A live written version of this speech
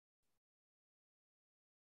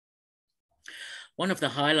One of the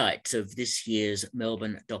highlights of this year's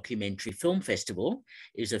Melbourne Documentary Film Festival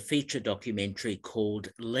is a feature documentary called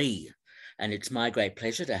Leigh. And it's my great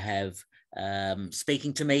pleasure to have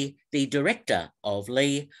speaking to me the director of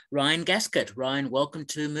Leigh, Ryan Gaskett. Ryan, welcome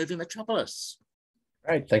to Movie Metropolis.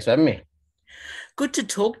 Great, thanks for having me. Good to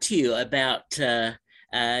talk to you about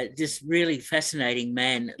this really fascinating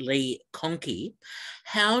man, Leigh Conkey.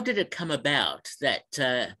 How did it come about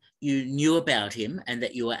that you knew about him and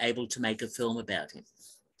that you were able to make a film about him?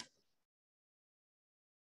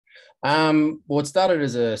 Well, it started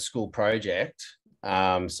as a school project.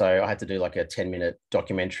 So I had to do like a 10-minute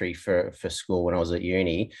documentary for school when I was at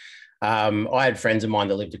uni. I had friends of mine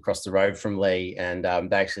that lived across the road from Leigh, and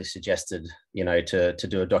they actually suggested, to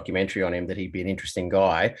do a documentary on him, that he'd be an interesting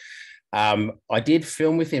guy. I did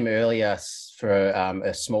film with him earlier for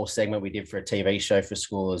a small segment we did for a TV show for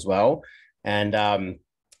school as well. And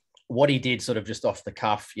what he did sort of just off the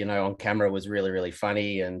cuff, on camera was really, really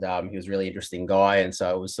funny. And he was a really interesting guy. And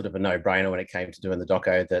so it was sort of a no-brainer when it came to doing the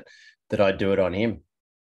doco that I'd do it on him.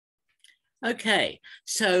 Okay,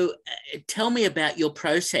 so tell me about your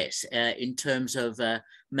process in terms of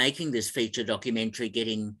making this feature documentary,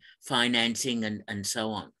 getting financing and so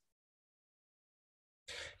on.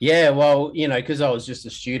 Yeah, well, because I was just a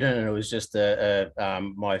student and it was just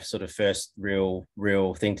my sort of first real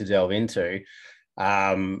thing to delve into.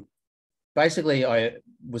 Basically, I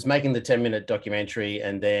was making the 10-minute documentary,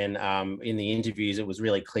 and then in the interviews, it was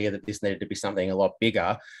really clear that this needed to be something a lot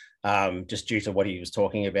bigger, just due to what he was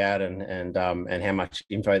talking about and how much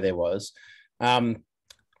info there was.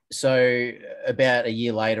 So about a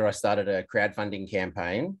year later, I started a crowdfunding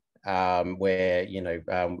campaign where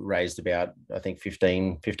raised about, I think,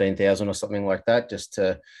 15,000 or something like that, just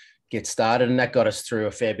to get started, and that got us through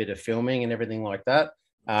a fair bit of filming and everything like that.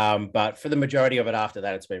 But for the majority of it after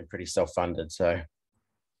that, it's been pretty self-funded. So,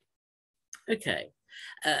 okay.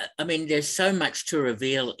 I mean, there's so much to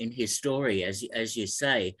reveal in his story, as you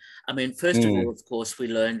say. I mean, first of all, of course, we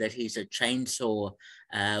learned that he's a chainsaw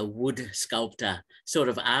wood sculptor sort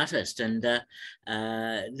of artist, and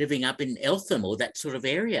living up in Eltham or that sort of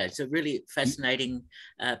area. It's a really fascinating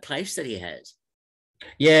place that he has.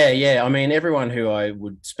 Yeah. I mean, everyone who I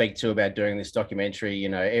would speak to about doing this documentary,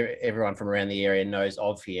 everyone from around the area knows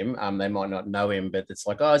of him. They might not know him, but it's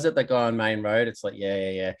like, oh, is that the guy on Main Road? It's like,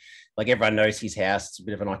 yeah. Like everyone knows his house. It's a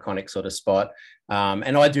bit of an iconic sort of spot.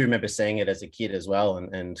 And I do remember seeing it as a kid as well,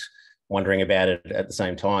 and wondering about it at the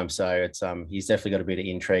same time. So it's he's definitely got a bit of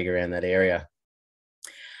intrigue around that area.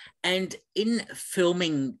 And in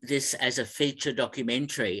filming this as a feature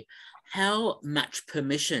documentary, how much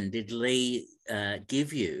permission did Leigh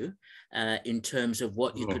give you in terms of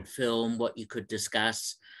what you could film, what you could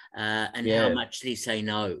discuss, and how much did he say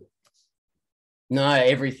no? No,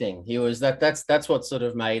 everything. He was that's what sort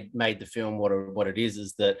of made the film what it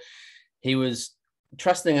is that he was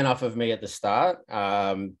trusting enough of me at the start.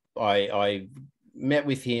 I met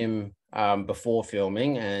with him before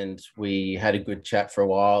filming, and we had a good chat for a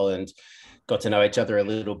while and got to know each other a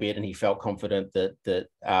little bit, and he felt confident that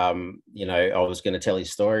I was going to tell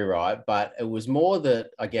his story right. But it was more that,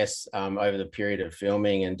 I guess, over the period of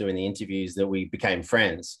filming and doing the interviews, that we became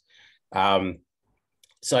friends.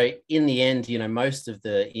 So in the end, most of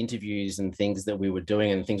the interviews and things that we were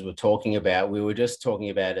doing and things we were talking about, we were just talking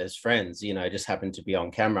about as friends, just happened to be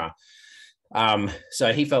on camera.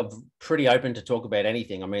 So he felt pretty open to talk about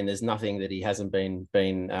anything. I mean, there's nothing that he hasn't been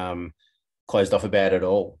closed off about at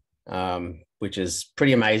all, which is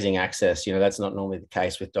pretty amazing access. That's not normally the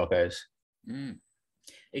case with docos.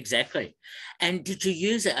 Exactly. And did you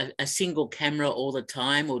use a single camera all the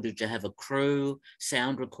time, or did you have a crew,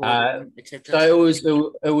 sound recorder, etc.? So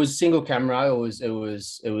it was single camera. It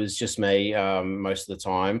was just me most of the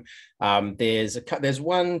time. There's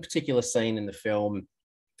one particular scene in the film,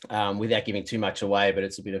 without giving too much away, but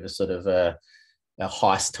it's a bit of a sort of a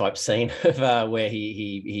heist type scene of where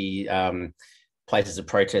he places a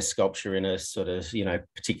protest sculpture in a sort of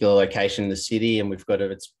particular location in the city, and we've got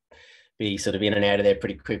to be sort of in and out of there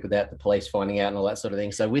pretty quick without the police finding out and all that sort of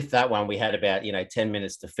thing. So with that one, we had about 10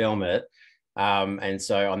 minutes to film it, and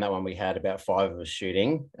so on that one we had about 5 of us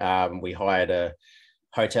shooting. We hired a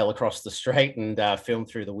hotel across the street and filmed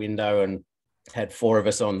through the window, and had 4 of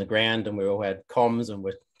us on the ground, and we all had comms and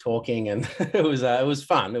we're talking, and it was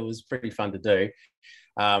fun. It was pretty fun to do.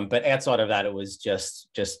 But outside of that, it was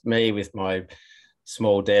just me with my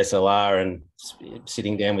small DSLR and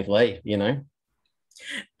sitting down with Leigh.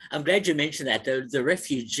 I'm glad you mentioned that, the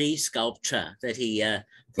refugee sculpture that he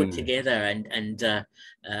put together and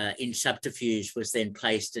in subterfuge was then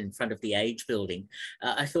placed in front of the Age building.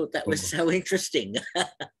 I thought that was so interesting.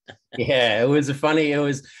 Yeah, it was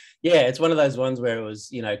yeah, it's one of those ones where it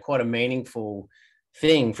was, you know, quite a meaningful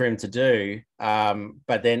thing for him to do.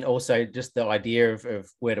 But then also just the idea of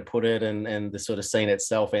where to put it, and the sort of scene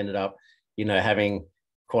itself ended up, you know, having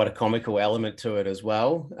quite a comical element to it as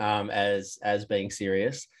well, as being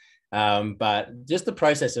serious. But just the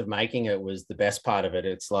process of making it was the best part of it.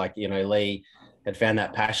 It's like, you know, Leigh had found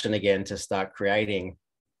that passion again to start creating,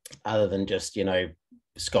 other than just, you know,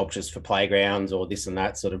 sculptures for playgrounds or this and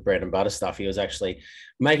that sort of bread and butter stuff. He was actually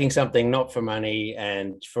making something not for money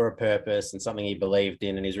and for a purpose, and something he believed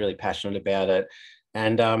in, and he's really passionate about it.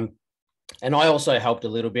 And I also helped a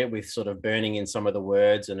little bit with sort of burning in some of the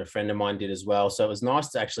words, and a friend of mine did as well. So it was nice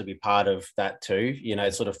to actually be part of that too. You know,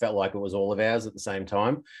 it sort of felt like it was all of ours at the same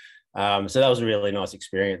time. So that was a really nice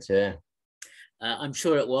experience. Yeah. I'm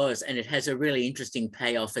sure it was, and it has a really interesting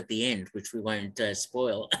payoff at the end, which we won't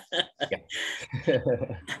spoil.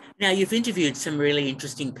 Now, you've interviewed some really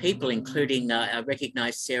interesting people, including I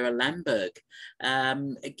recognise Sarah Lamberg.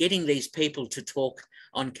 Getting these people to talk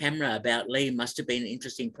on camera about Leigh must have been an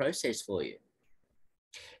interesting process for you.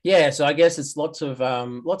 Yeah, so I guess it's lots of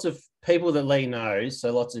people that Leigh knows,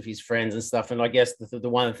 so lots of his friends and stuff. And I guess the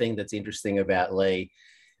one thing that's interesting about Leigh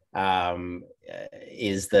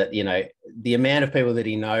is that, you know, the amount of people that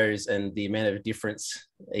he knows and the amount of difference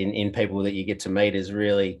in people that you get to meet is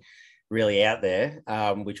really, really out there,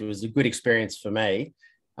 which was a good experience for me.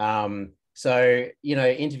 So, you know,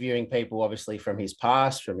 interviewing people obviously from his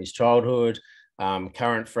past, from his childhood,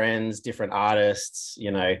 current friends, different artists,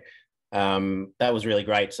 you know, that was really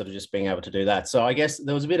great, sort of just being able to do that. So I guess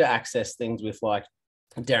there was a bit of access things with like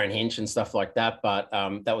Darren Hinch and stuff like that, but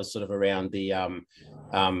that was sort of around the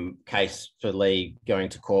case for Leigh going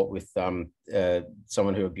to court with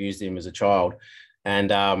someone who abused him as a child. And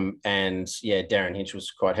yeah, Darren Hinch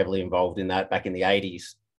was quite heavily involved in that back in the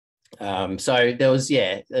 80s. So there was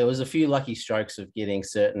a few lucky strokes of getting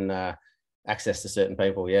certain access to certain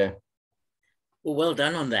people. Yeah. Well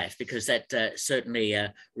done on that, because that certainly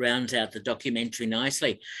rounds out the documentary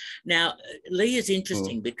nicely. Now, Leigh is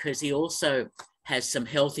interesting because he also has some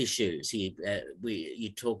health issues. He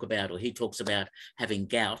talks about having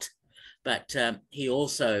gout, but he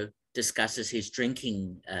also discusses his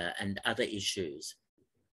drinking and other issues.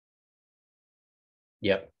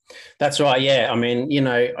 Yep, that's right. Yeah, I mean, you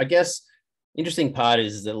know, I guess interesting part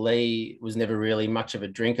is that Leigh was never really much of a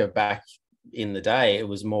drinker back in the day. It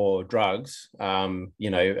was more drugs, back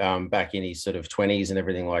in his sort of 20s and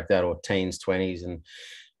everything like that, or teens, 20s. And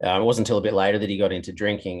it wasn't until a bit later that he got into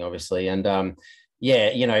drinking, obviously. And I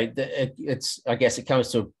guess it comes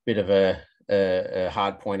to a bit of a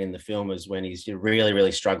hard point in the film is when he's really,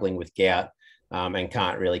 really struggling with gout and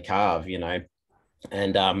can't really carve, you know,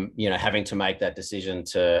 and, having to make that decision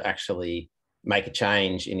to actually make a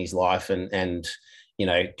change in his life and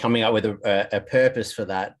coming up with a purpose for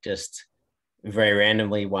that, just very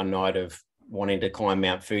randomly one night of wanting to climb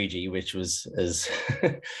Mount Fuji, which was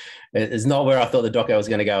is not where I thought the doco was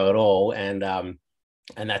going to go at all. And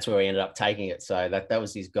that's where we ended up taking it. So that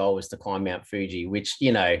was his goal, was to climb Mount Fuji, which,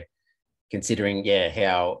 you know, considering,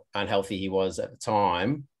 how unhealthy he was at the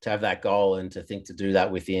time, to have that goal and to think to do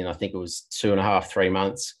that within, I think it was 2.5, 3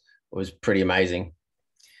 months, was pretty amazing.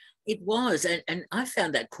 It was, and I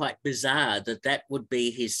found that quite bizarre that would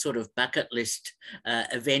be his sort of bucket list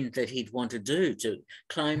event that he'd want to do, to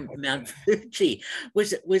climb Mount Fuji.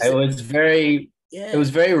 It was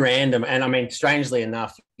very random, and I mean, strangely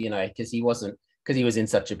enough, because he was in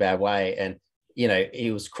such a bad way, and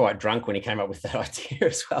he was quite drunk when he came up with that idea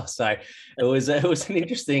as well. So it was an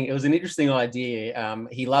interesting idea.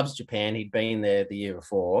 He loves Japan. He'd been there the year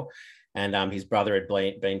before, and his brother had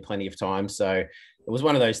been plenty of times. So it was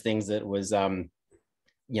one of those things that was, it'd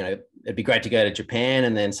be great to go to Japan.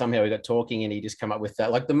 And then somehow we got talking and he just come up with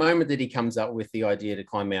that. Like the moment that he comes up with the idea to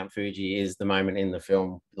climb Mount Fuji is the moment in the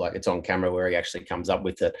film, like it's on camera, where he actually comes up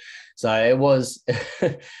with it. So it was,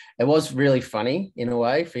 it was really funny in a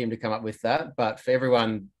way for him to come up with that. But for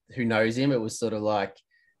everyone who knows him, it was sort of like,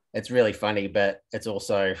 it's really funny, but it's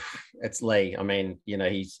Leigh. I mean,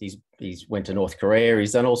 he's went to North Korea.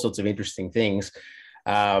 He's done all sorts of interesting things.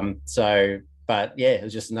 But yeah, it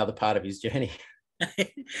was just another part of his journey.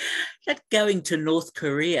 That going to North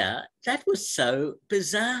Korea, that was so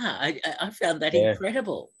bizarre. I found that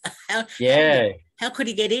incredible. How could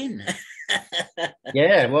he get in?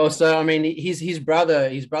 Yeah, well, so I mean, his brother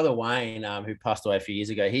Wayne, who passed away a few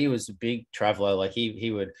years ago, he was a big traveler. Like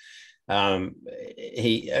he would,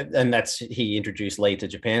 he introduced Leigh to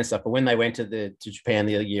Japan stuff. But when they went to Japan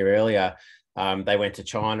the year earlier, they went to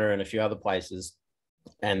China and a few other places.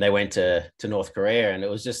 And they went to North Korea, and it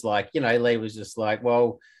was just like, Leigh was just like,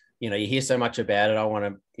 well, you hear so much about it. I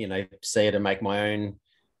want to, see it and make my own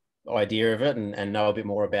idea of it and know a bit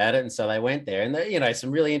more about it. And so they went there, and they, you know,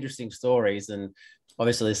 some really interesting stories. And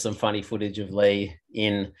obviously there's some funny footage of Leigh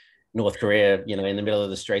in North Korea, you know, in the middle of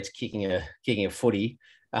the streets kicking a footy.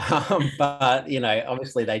 But you know,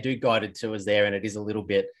 obviously they do guided tours there, and it is a little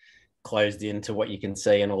bit closed into what you can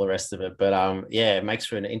see and all the rest of it. But yeah, it makes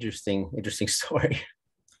for an interesting story.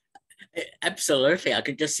 Absolutely, I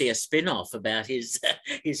could just see a spin-off about his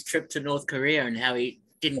his trip to North Korea and how he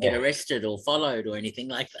didn't get arrested or followed or anything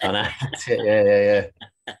like that. I know. Yeah.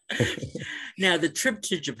 Now, the trip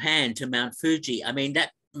to Japan, to Mount Fuji, I mean,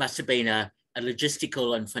 that must have been a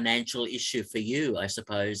logistical and financial issue for you, I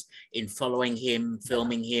suppose, in following him,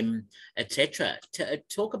 filming him, etc.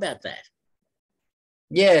 Talk about that.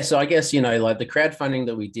 Yeah, so I guess, you know, like the crowdfunding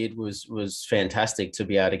that we did was fantastic to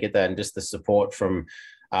be able to get that, and just the support from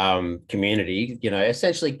community, you know,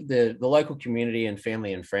 essentially the local community and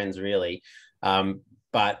family and friends, really.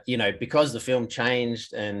 But you know, because the film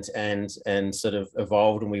changed and sort of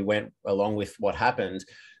evolved, and we went along with what happened,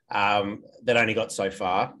 that only got so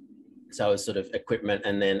far. So it was sort of equipment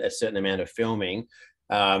and then a certain amount of filming.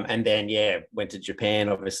 And then, yeah, went to Japan,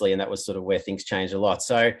 obviously, and that was sort of where things changed a lot.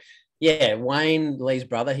 So, yeah, Wayne, Leigh's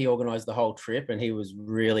brother, he organized the whole trip, and he was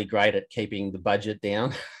really great at keeping the budget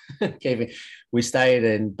down. We stayed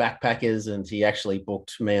in backpackers, and he actually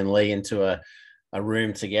booked me and Leigh into a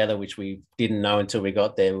room together, which we didn't know until we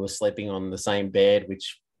got there. We were sleeping on the same bed,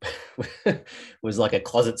 which was like a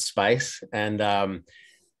closet space. And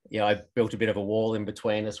yeah, I built a bit of a wall in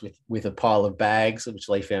between us with a pile of bags, which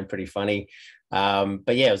Leigh found pretty funny.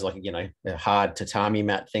 But yeah, it was like, you know, a hard tatami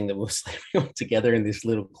mat thing that we were sleeping on together in this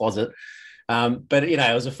little closet. But, you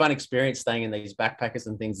know, it was a fun experience staying in these backpackers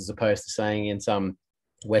and things, as opposed to staying in some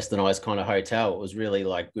westernized kind of hotel. It was really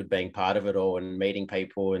like good being part of it all and meeting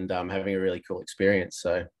people and having a really cool experience.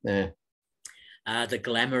 So, yeah. The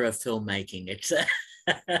glamour of filmmaking. It's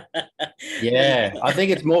Yeah, I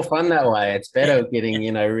think it's more fun that way. It's better getting,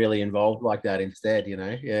 you know, really involved like that instead, you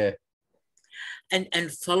know. Yeah.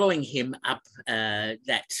 And following him up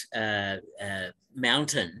that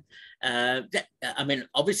mountain, that, I mean,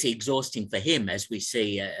 obviously exhausting for him, as we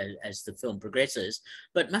see as the film progresses,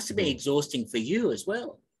 but must have been exhausting for you as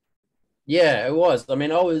well. Yeah, it was. I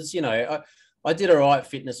mean, I was, you know, I did all right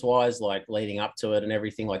fitness wise, like leading up to it and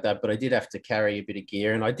everything like that, but I did have to carry a bit of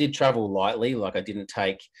gear, and I did travel lightly. Like I didn't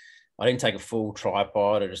take a full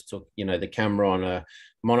tripod. I just took, you know, the camera on a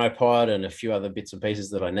monopod and a few other bits and pieces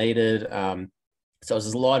that I needed. So it was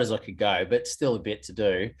as light as I could go, but still a bit to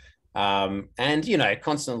do. And, you know,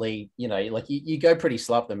 constantly, you know, like you go pretty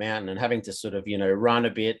slow up the mountain, and having to sort of, you know, run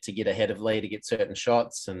a bit to get ahead of Leigh to get certain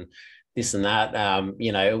shots and this and that,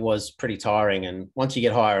 you know, it was pretty tiring. And once you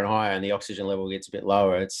get higher and higher and the oxygen level gets a bit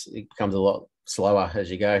lower, it becomes a lot slower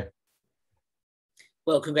as you go.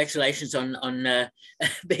 Well, congratulations on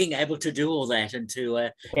being able to do all that and to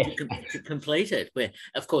complete it. Where,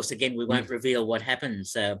 of course, again, we won't reveal what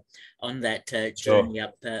happens on that journey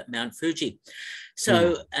up Mount Fuji.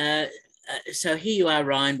 So, so here you are,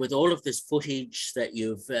 Ryan, with all of this footage that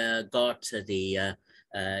you've got, the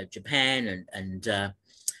Japan and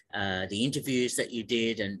the interviews that you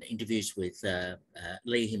did, and interviews with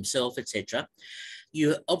Leigh himself, etc.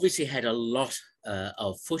 You obviously had a lot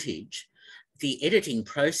of footage. The editing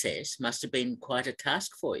process must have been quite a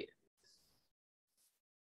task for you.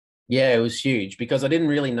 Yeah, it was huge, because I didn't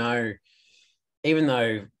really know, even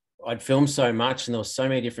though I'd filmed so much and there was so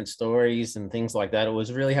many different stories and things like that, it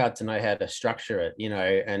was really hard to know how to structure it, you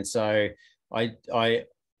know. And so I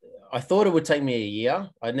thought it would take me a year.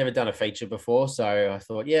 I'd never done a feature before, so I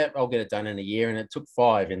thought, yeah, I'll get it done in a year, and it took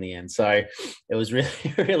 5 in the end. So it was really,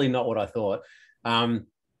 really not what I thought.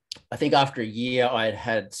 I think after a year, I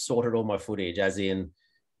had sorted all my footage, as in,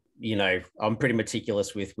 you know, I'm pretty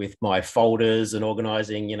meticulous with my folders and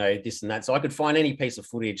organizing, you know, this and that. So I could find any piece of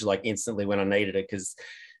footage like instantly when I needed it, because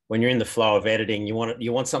when you're in the flow of editing, you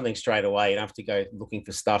want something straight away. You don't have to go looking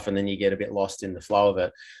for stuff, and then you get a bit lost in the flow of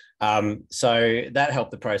it. So that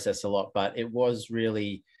helped the process a lot, but it was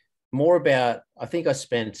really more about, I think I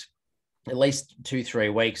spent at least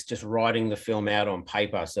 2-3 weeks just writing the film out on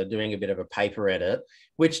paper. So doing a bit of a paper edit,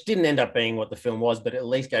 which didn't end up being what the film was, but at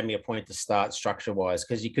least gave me a point to start structure wise,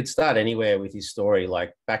 because you could start anywhere with his story,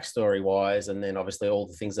 like backstory wise. And then obviously all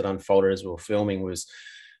the things that unfolded as we were filming was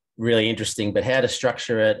really interesting, but how to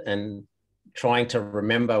structure it and trying to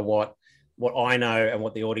remember what I know and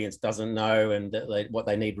what the audience doesn't know, and what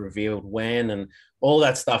they need revealed when, and all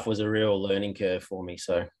that stuff was a real learning curve for me.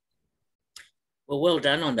 So. Well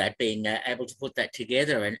done on that, being able to put that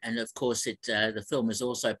together. And of course, the film is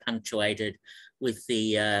also punctuated with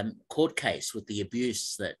the court case, with the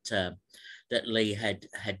abuse that Leigh had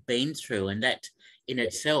been through. And that in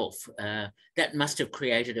itself. That must have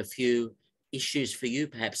created a few issues for you,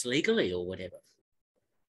 perhaps legally or whatever.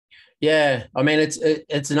 Yeah, I mean,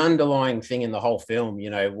 it's an underlying thing in the whole film. You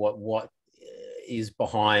know, what is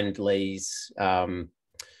behind Leigh's,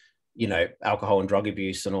 you know, alcohol and drug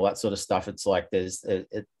abuse and all that sort of stuff. It's like there's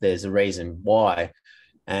a reason why,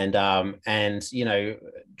 and you know,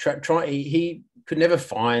 he could never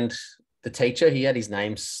find the teacher. He had his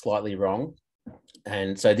name slightly wrong,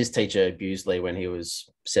 and so this teacher abused Leigh when he was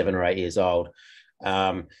 7 or 8 years old.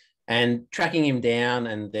 And tracking him down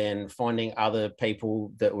and then finding other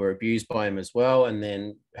people that were abused by him as well, and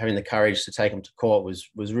then having the courage to take him to court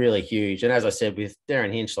was really huge. And as I said, with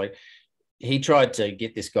Darren Hinch, like, he tried to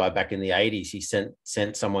get this guy back in the 80s. He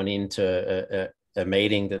sent someone into a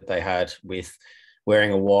meeting that they had with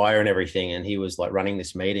wearing a wire and everything, and he was like running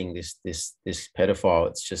this meeting, this pedophile.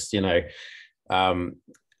 It's just, you know,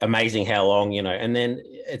 amazing how long, you know. And then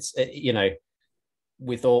it's, you know,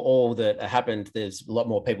 with all that happened, there's a lot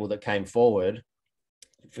more people that came forward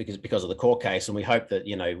because of the court case, and we hope that,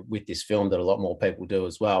 you know, with this film that a lot more people do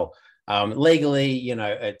as well. Legally, you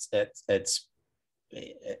know, it's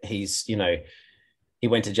he's, you know, he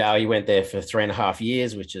went to jail. He went there for 3.5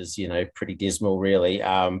 years, which is, you know, pretty dismal, really.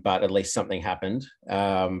 But at least something happened.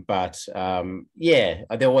 Yeah,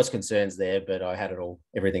 there was concerns there, but I had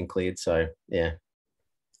everything cleared. So yeah.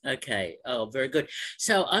 Okay. Oh, very good.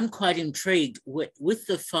 So I'm quite intrigued with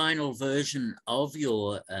the final version of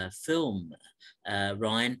your film,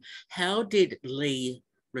 Ryan. How did Leigh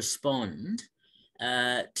respond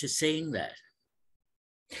to seeing that?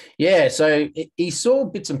 Yeah, so he saw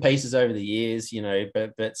bits and pieces over the years, you know,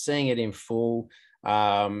 but seeing it in full,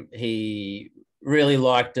 he really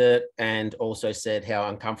liked it, and also said how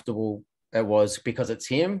uncomfortable it was because it's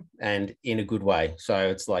him, and in a good way. So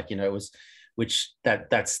it's like, you know, it was, which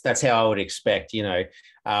that's how I would expect, you know.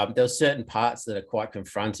 There's certain parts that are quite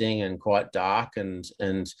confronting and quite dark, and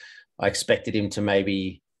I expected him to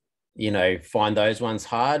maybe, you know, find those ones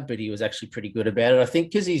hard, but he was actually pretty good about it. I think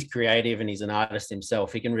because he's creative and he's an artist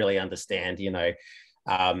himself, he can really understand, you know,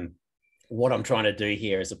 what I'm trying to do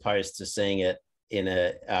here, as opposed to seeing it in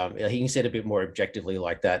he can see it a bit more objectively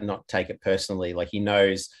like that, not take it personally. Like, he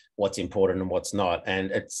knows what's important and what's not.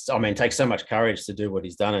 And it's, I mean, it takes so much courage to do what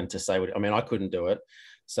he's done and to say what, I mean, I couldn't do it.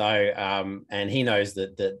 So, and he knows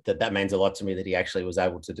that means a lot to me, that he actually was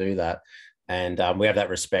able to do that. And we have that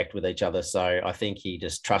respect with each other. So I think he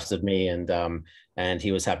just trusted me, and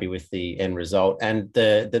he was happy with the end result, and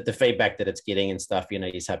the feedback that it's getting and stuff, you know,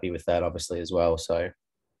 he's happy with that obviously as well. So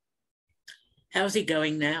how's he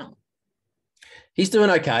going now? He's doing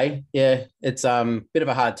okay. Yeah, it's a bit of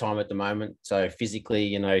a hard time at the moment. So physically,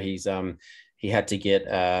 you know, he had to get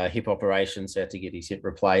a hip operation, so he had to get his hip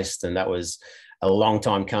replaced, and that was a long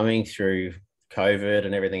time coming through COVID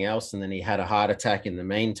and everything else. And then he had a heart attack in the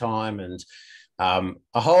meantime, and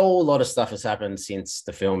a whole lot of stuff has happened since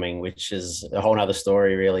the filming, which is a whole nother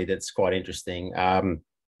story, really. That's quite interesting.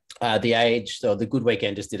 The Good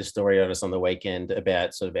Weekend just did a story on us on the weekend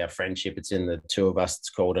about sort of our friendship. It's in the Two of Us, it's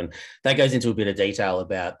called, and that goes into a bit of detail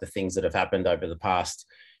about the things that have happened over the past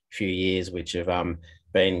few years, which have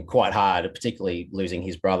been quite hard. Particularly losing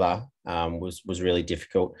his brother was really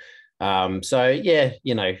difficult. So yeah,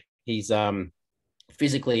 you know, he's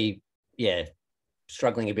physically, yeah,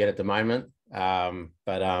 struggling a bit at the moment,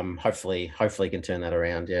 but hopefully can turn that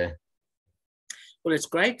around. Yeah. Well, it's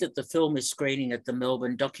great that the film is screening at the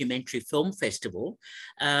Melbourne Documentary Film Festival.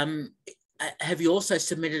 Have you also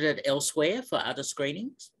submitted it elsewhere for other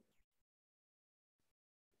screenings?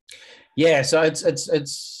 Yeah, so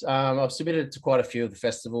it's I've submitted it to quite a few of the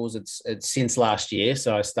festivals. It's since last year,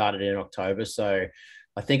 so I started in October. So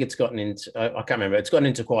I think it's gotten into, I can't remember, it's gotten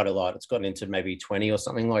into quite a lot. It's gotten into maybe 20 or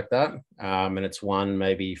something like that, and it's won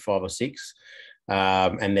maybe 5 or 6.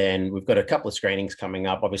 And then we've got a couple of screenings coming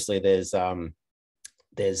up. Obviously, there's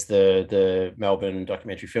the Melbourne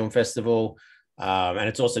Documentary Film Festival, and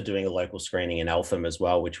it's also doing a local screening in Eltham as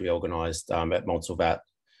well, which we organised at Montserrat,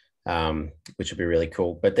 which would be really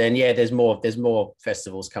cool. But then, yeah, there's more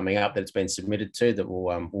festivals coming up that it's been submitted to that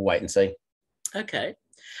we'll wait and see. Okay,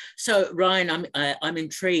 so Ryan, I'm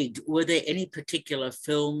intrigued. Were there any particular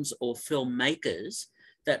films or filmmakers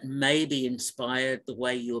that maybe inspired the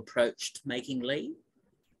way you approached making Leigh?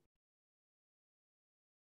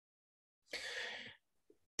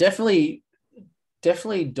 Definitely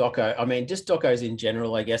doco. I mean, just docos in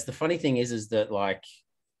general, I guess. The funny thing is that, like,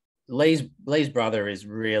 Leigh's brother is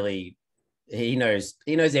really, he knows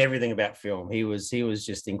everything about film. He was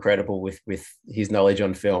just incredible with his knowledge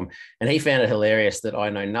on film, and he found it hilarious that I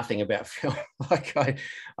know nothing about film. Like,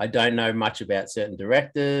 I don't know much about certain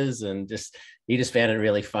directors, and he just found it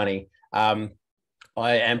really funny.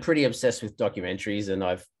 I am pretty obsessed with documentaries, and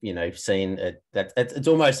I've seen it, that it's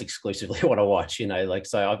almost exclusively what I watch. Like,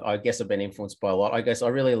 so I guess I've been influenced by a lot. I guess I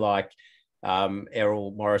really like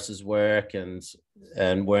Errol Morris's work and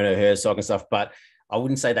Werner Herzog and stuff, but I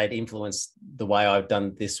wouldn't say they'd influenced the way I've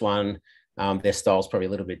done this one. Their style's probably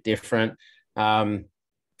a little bit different.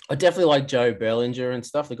 I definitely like Joe Berlinger and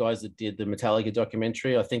stuff, the guys that did the Metallica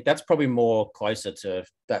documentary. I think that's probably more closer to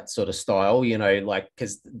that sort of style, like,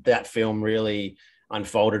 because that film really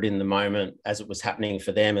unfolded in the moment as it was happening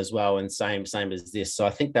for them as well, and same as this. So I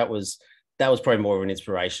think that was probably more of an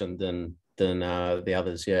inspiration than the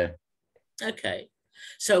others. Yeah. Okay.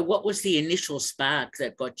 So what was the initial spark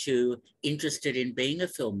that got you interested in being a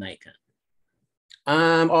filmmaker?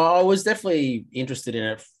 I was definitely interested in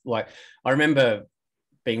it. Like, I remember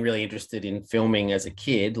being really interested in filming as a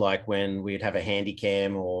kid, like when we'd have a handy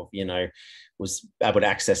cam or, was able to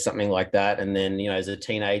access something like that. And then, as a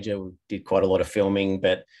teenager, we did quite a lot of filming,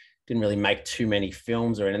 but didn't really make too many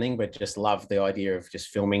films or anything, but just loved the idea of just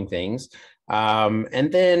filming things.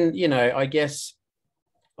 And then, I guess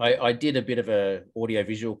I did a bit of a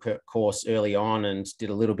audiovisual course early on and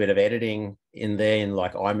did a little bit of editing in there in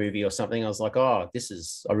like iMovie or something. I was like, oh,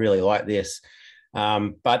 I really like this.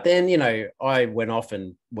 But then, I went off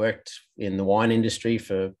and worked in the wine industry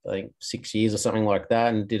for, I think, 6 years or something like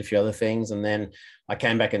that, and did a few other things. And then I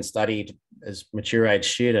came back and studied as mature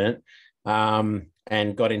age student,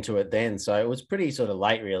 and got into it then. So it was pretty sort of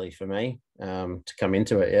late really for me, to come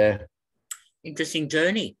into it. Yeah. Interesting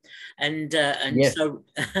journey. And Yeah.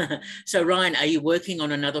 so Ryan, are you working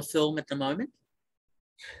on another film at the moment?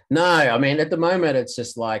 No, I mean, at the moment, it's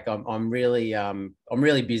just like I'm really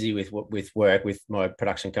busy with work with my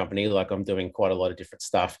production company. Like, I'm doing quite a lot of different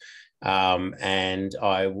stuff, and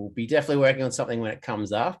I will be definitely working on something when it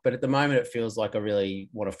comes up. But at the moment, it feels like I really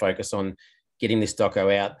want to focus on getting this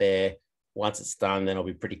doco out there. Once it's done, then I'll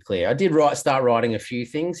be pretty clear. I did start writing a few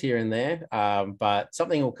things here and there, but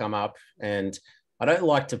something will come up, and I don't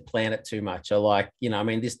like to plan it too much. I like, I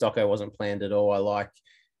mean, this doco wasn't planned at all. I like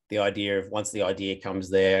the idea of, once the idea comes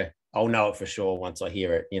there, I'll know it for sure once I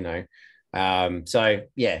hear it, So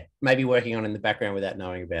yeah, maybe working on in the background without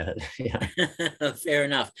knowing about it. Yeah. Fair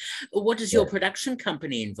enough. What does your production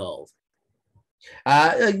company involve?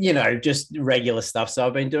 Just regular stuff. So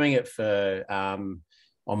I've been doing it for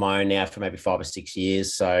on my own now for maybe 5 or 6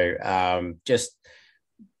 years. So just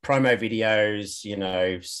promo videos,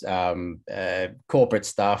 corporate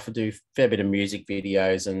stuff. I do a fair bit of music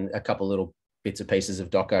videos and a couple little bits and pieces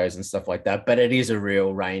of docos and stuff like that. But it is a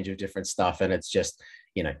real range of different stuff, and it's just,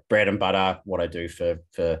 bread and butter, what I do for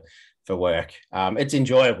work. It's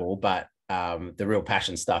enjoyable, but the real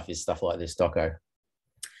passion stuff is stuff like this doco.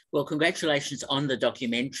 Well, congratulations on the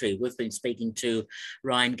documentary. We've been speaking to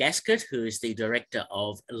Ryan Gaskett, who is the director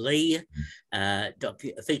of Leigh, a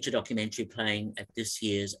feature documentary playing at this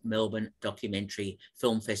year's Melbourne Documentary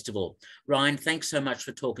Film Festival. Ryan, thanks so much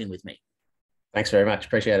for talking with me. Thanks very much.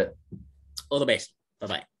 Appreciate it. All the best.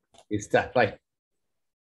 Bye-bye. Good stuff. Bye.